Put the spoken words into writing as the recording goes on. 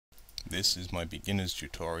This is my beginner's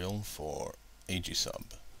tutorial for Aegisub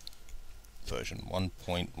version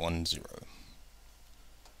 1.10.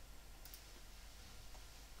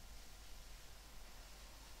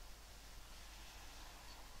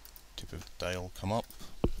 Tip of the day will come up.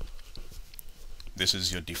 This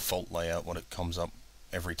is your default layout, what it comes up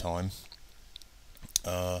every time.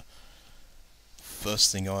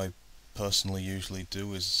 First thing I personally usually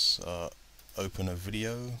do is open a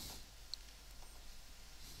video.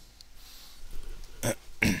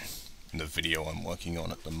 The video I'm working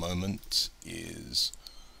on at the moment is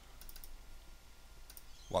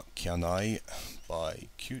What Can I by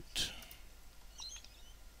Cute.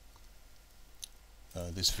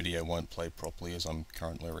 This video won't play properly as I'm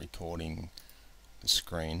currently recording the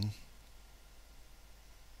screen,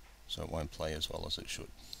 so it won't play as well as it should.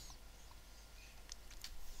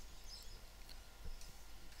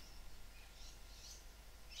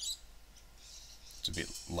 It's a bit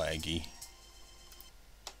laggy,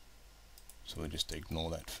 so we'll just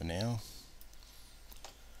ignore that for now.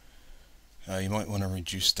 You might want to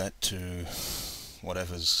reduce that to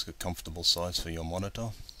whatever's a comfortable size for your monitor.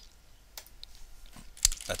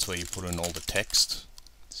 That's where you put in all the text,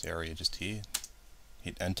 this area just here.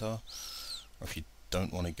 Hit enter, or if you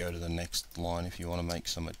don't want to go to the next line, if you want to make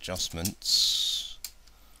some adjustments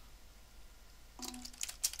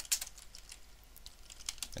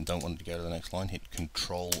and don't want to go to the next line, hit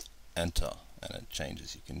Control Enter and it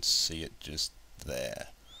changes. You can see it just there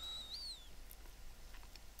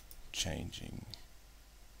changing.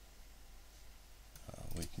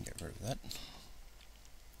 We can get rid of that.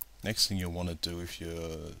 Next thing you'll want to do if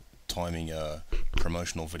you're timing a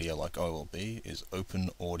promotional video like I will be is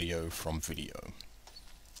open audio from video.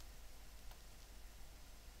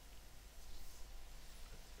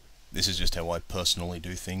 This is just how I personally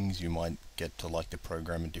do things. You might get to like the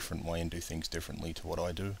program a different way and do things differently to what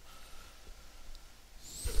I do.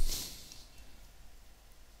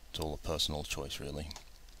 It's all a personal choice, really.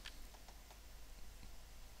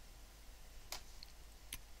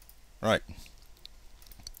 Right.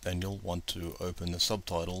 Then you'll want to open the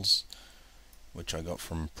subtitles, which I got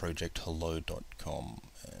from projecthello.com,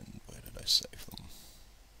 and where did I save them?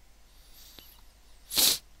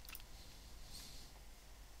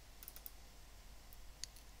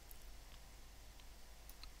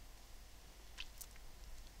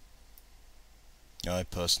 I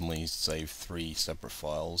personally save 3 separate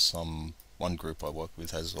files. One group I work with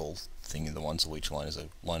has all the ones of each line is a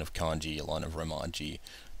line of kanji, a line of romaji,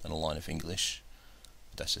 and a line of English.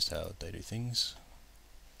 That's just how they do things.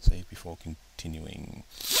 Save before continuing.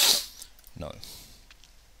 No.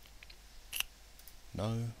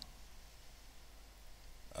 No.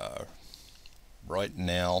 Right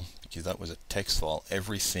now, because that was a text file,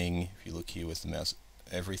 everything, if you look here with the mouse,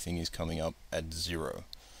 everything is coming up at 0.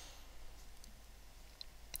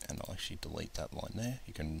 And I'll actually delete that line there.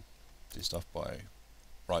 You can do stuff by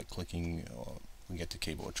right clicking, or we get to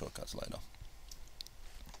keyboard shortcuts later.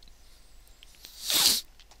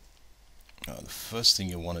 The first thing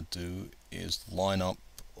you want to do is line up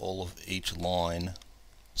all of each line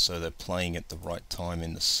so they're playing at the right time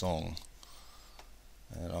in the song.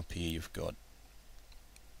 And up here you've got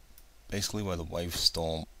basically where the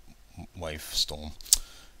waveform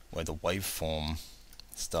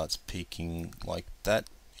starts peaking like that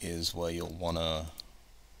is where you'll want to,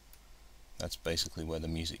 that's basically where the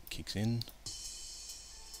music kicks in.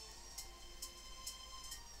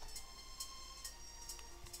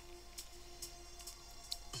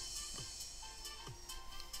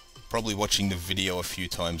 Probably watching the video a few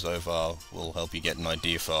times over will help you get an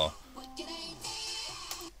idea for.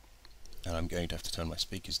 And I'm going to have to turn my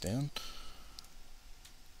speakers down.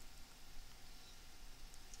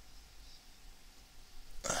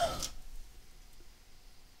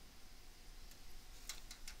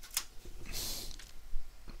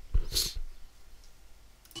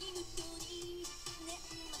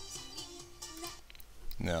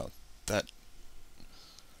 Now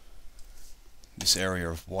this area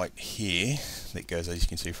of white here that goes, as you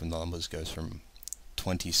can see from the numbers, goes from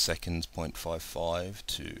 20 seconds 0.55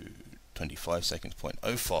 to 25 seconds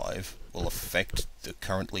 0.05 will affect the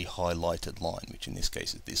currently highlighted line, which in this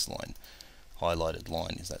case is this line. Highlighted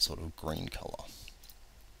line is that sort of green color.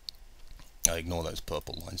 I ignore those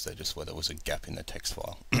purple lines, they're just where there was a gap in the text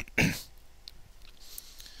file.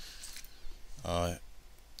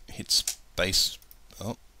 Hit space.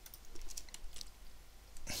 Oh.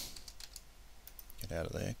 Get out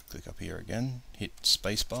of there, click up here again, hit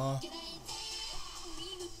spacebar.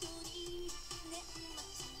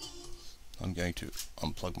 I'm going to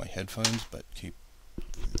unplug my headphones, but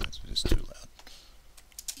that's just too loud.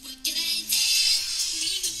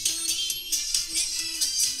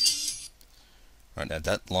 Right, now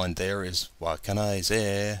that line there is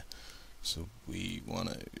wakanaize, so we want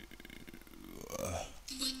to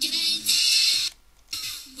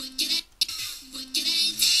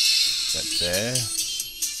that there.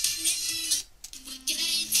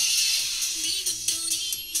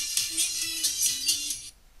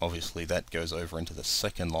 Obviously that goes over into the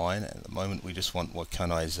second line, and at the moment we just want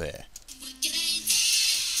wakanaize.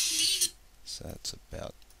 So that's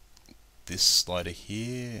about this slider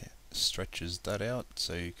here, stretches that out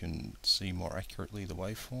so you can see more accurately the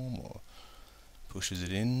waveform, or pushes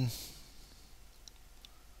it in.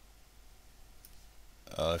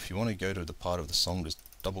 If you want to go to the part of the song, just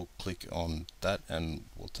double click on that and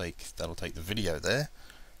that'll take the video there,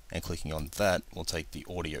 and clicking on that will take the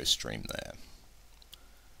audio stream there.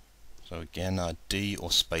 So again, D or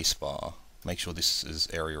spacebar. Make sure this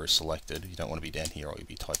area is selected. You don't want to be down here or you'll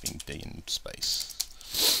be typing D in space.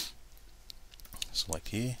 Select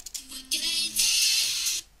here.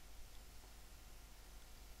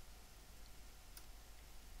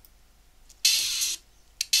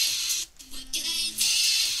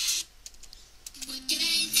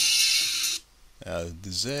 The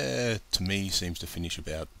there, to me, seems to finish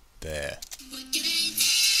about there.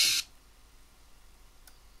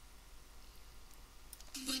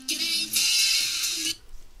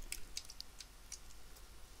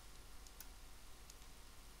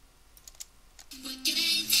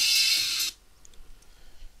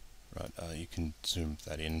 Right, you can zoom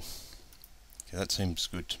that in. Okay, that seems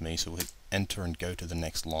good to me, so we'll hit enter and go to the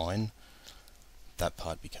next line. That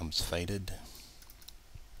part becomes faded.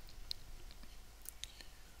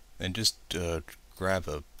 Then just grab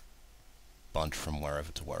a bunch from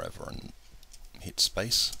wherever to wherever and hit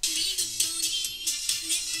space.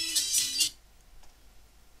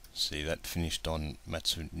 See, that finished on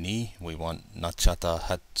Matsu ni. We want Nachata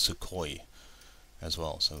Hatsukoi as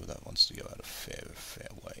well, so that wants to go out a fair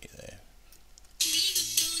way there.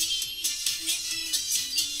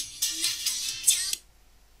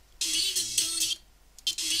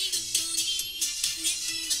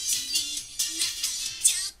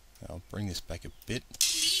 I'll bring this back a bit.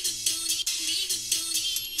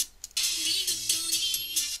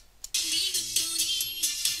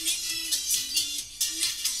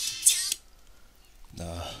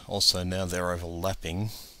 Also, now they're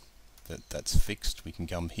overlapping. That's fixed. We can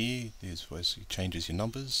come here. Here's where it changes your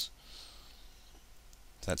numbers.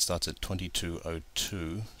 That starts at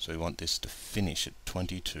 2202, so we want this to finish at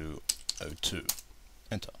 2202.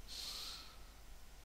 Enter.